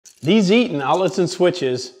These Eaton outlets and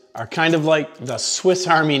switches are kind of like the Swiss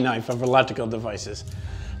Army knife of electrical devices.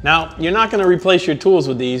 Now, you're not going to replace your tools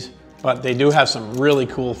with these, but they do have some really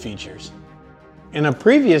cool features. In a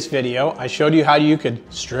previous video, I showed you how you could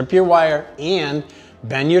strip your wire and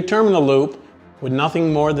bend your terminal loop with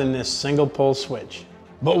nothing more than this single pole switch.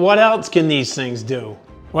 But what else can these things do?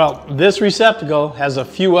 Well, this receptacle has a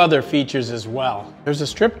few other features as well. There's a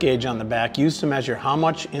strip gauge on the back used to measure how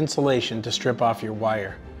much insulation to strip off your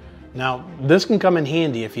wire. Now, this can come in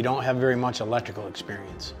handy if you don't have very much electrical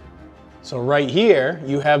experience. So right here,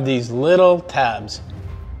 you have these little tabs.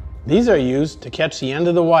 These are used to catch the end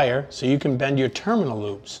of the wire so you can bend your terminal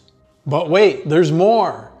loops. But wait, there's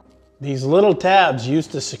more. These little tabs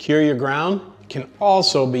used to secure your ground can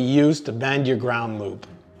also be used to bend your ground loop.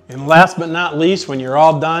 And last but not least, when you're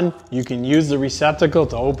all done, you can use the receptacle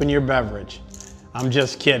to open your beverage. I'm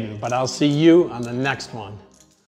just kidding, but I'll see you on the next one.